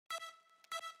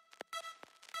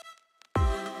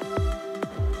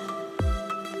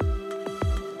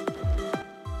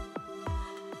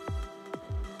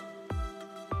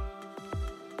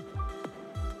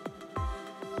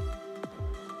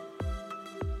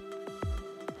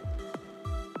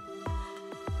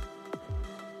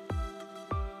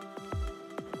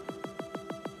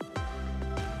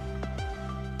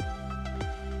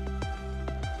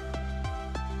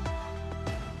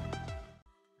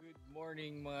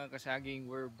mga kasaging,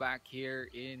 we're back here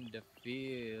in the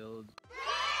field.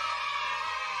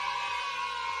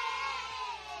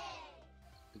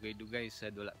 Dugay-dugay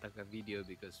said wala taka video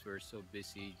because we're so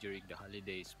busy during the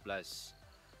holidays, plus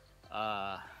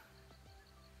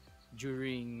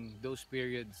during those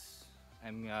periods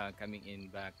I'm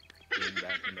coming back in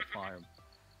the farm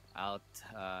out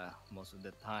most of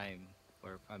the time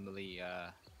for family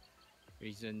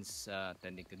reasons,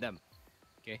 tending to them.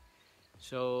 Okay,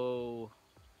 so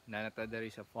nanata there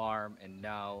is a farm, and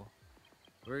now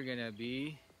we're gonna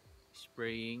be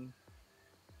spraying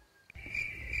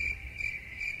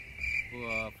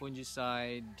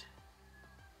fungicide,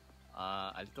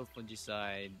 a little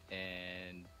fungicide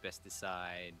and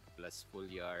pesticide plus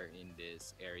foliar in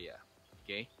this area.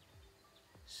 Okay,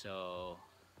 so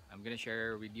I'm gonna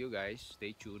share with you guys,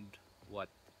 stay tuned, what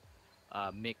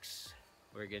mix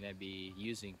we're gonna be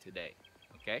using today.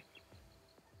 Okay,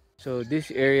 so this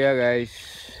area, guys,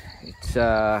 it's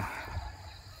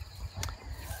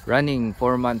running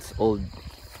 4 months old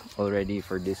already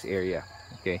for this area.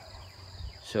 Okay,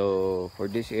 so for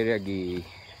this area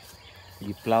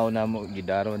gi-plow na mo,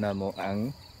 gidaro na mo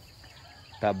ang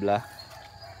tabla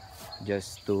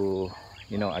just to,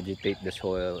 you know, agitate the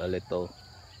soil a little,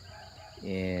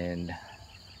 and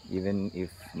even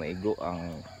if maigo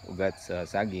ang ugat sa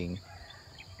saging,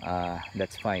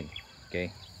 that's fine. Okay,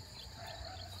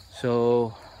 so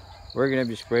we're gonna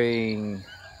be spraying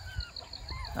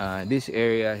this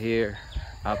area here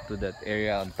up to that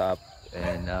area on top,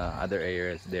 and other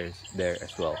areas there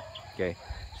as well. Okay,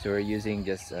 so we're using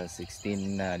just a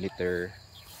 16 liter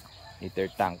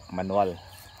tank, manual,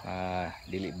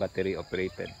 dili battery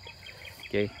operated.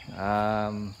 Okay,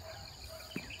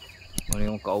 ano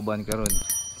yung kauban karon,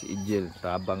 si Ijil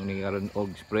tabang ni karon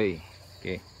og spray.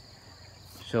 Okay,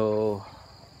 so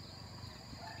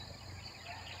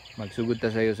magsugod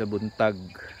ta sayo sa buntag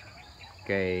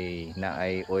kay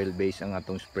naay oil base ang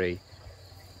atong spray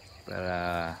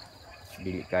para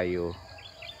dili kayo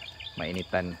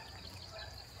mainitan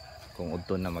kung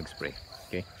udton na mag-spray.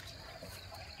 Okay,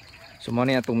 so mo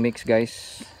ni atong mix,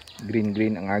 guys. Green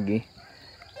ang agi,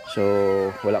 so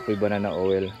wala ko'y banana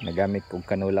oil, nagamit kog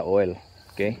canola oil.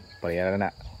 Okay, parehara na,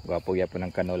 gwapo gyapon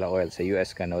ng canola oil. Sa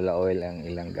US, canola oil ang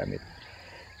ilang gamit,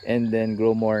 and then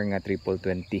grow more nga 20,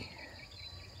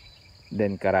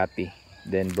 then karate,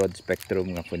 then broad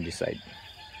spectrum nga fungicide.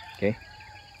 Okay,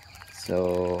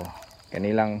 so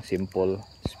kanilang simple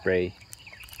spray.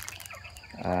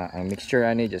 Ang mixture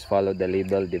ani, just follow the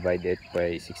label, divide it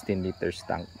by 16 liters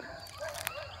tank.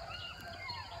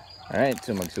 Alright,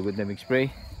 so magsugod na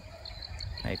mag-spray.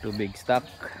 Ay tubig stock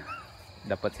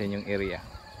dapat sa inyong area.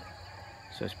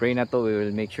 So spray na to, we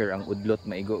will make sure ang udlot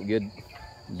maigo gyud,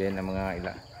 then ang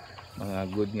mga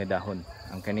good nga dahon,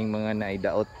 ang kaning mga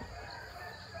naidaot,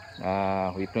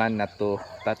 we plan not to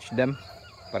touch them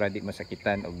para di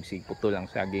masakitan og sigputol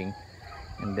ang saging,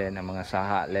 and then ang mga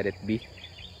saha, let it be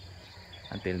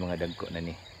until mga dagko na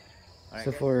ni. Alright,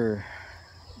 so for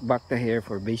back to here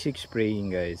for basic spraying,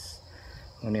 guys,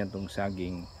 muna itong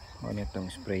saging, muna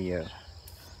itong sprayer,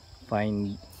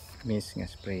 fine mist nga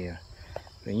sprayer.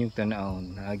 Pero yung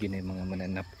tanawon, naagi na yung mga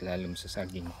mananap lalom sa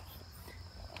saging.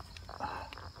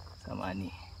 Sama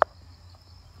ni.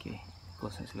 Okay,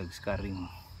 cause sila scarring.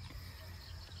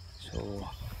 So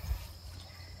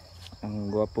ang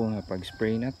gwapo nga pag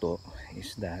spray na to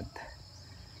is that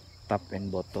top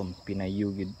and bottom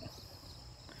pinayu,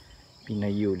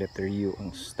 letter U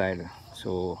ang style.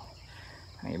 So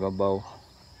ang ibabaw,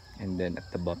 and then at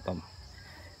the bottom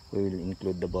we will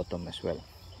include the bottom as well.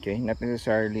 Okay, not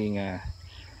necessarily nga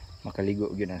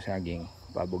makaligo gyud ang saging,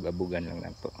 pabug-abugan lang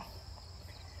nato.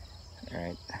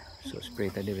 Alright, so spray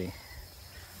ta dire,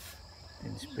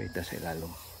 and spray ta sa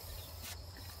ilalom,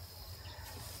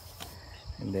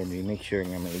 and then we make sure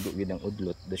nga maigo gyud ang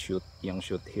udlot, the shoot, yung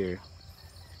shoot here,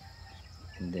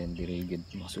 and then dire gyud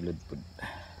masulod pud,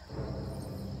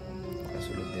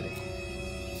 kasulod dire.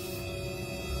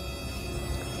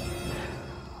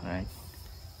 Alright,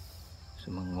 so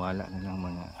mangwala na lang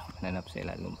mga nanap sa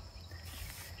ilalom,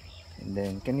 and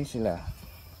then kani sila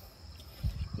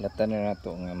lata na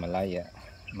nato nga malaya,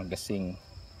 magasing,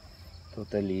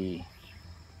 totally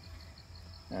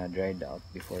dried out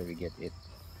before we get it.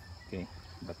 Okay,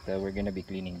 but we're gonna be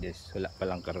cleaning this, wala pa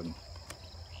lang karon.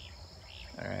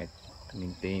 Alright, to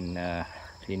maintain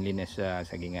cleanliness sa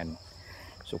sagingan.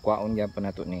 So kwaon gyapon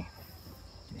nato ni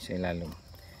sa ilalom.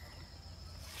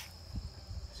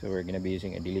 So we're gonna be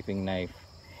using a deleafing knife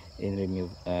in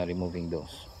removing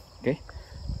those. Okay,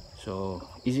 so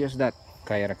easy as that,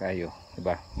 kaya ra kayo,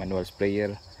 diba? Manual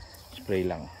sprayer, spray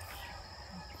lang.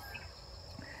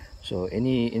 So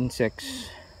any insects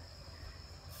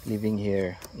living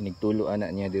here, inigtulo ana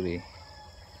niya diri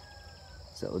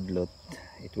sa udlot.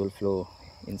 It will flow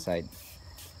inside,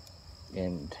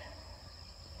 and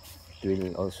it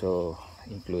will also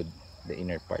include the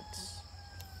inner parts.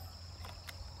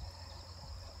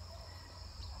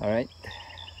 Alright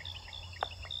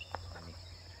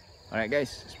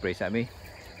guys, spray sa mi.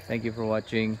 Thank you for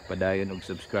watching. Padayon og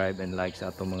subscribe and like sa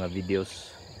atong mga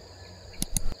videos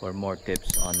for more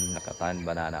tips on nakatan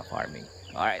banana farming.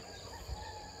 Alright.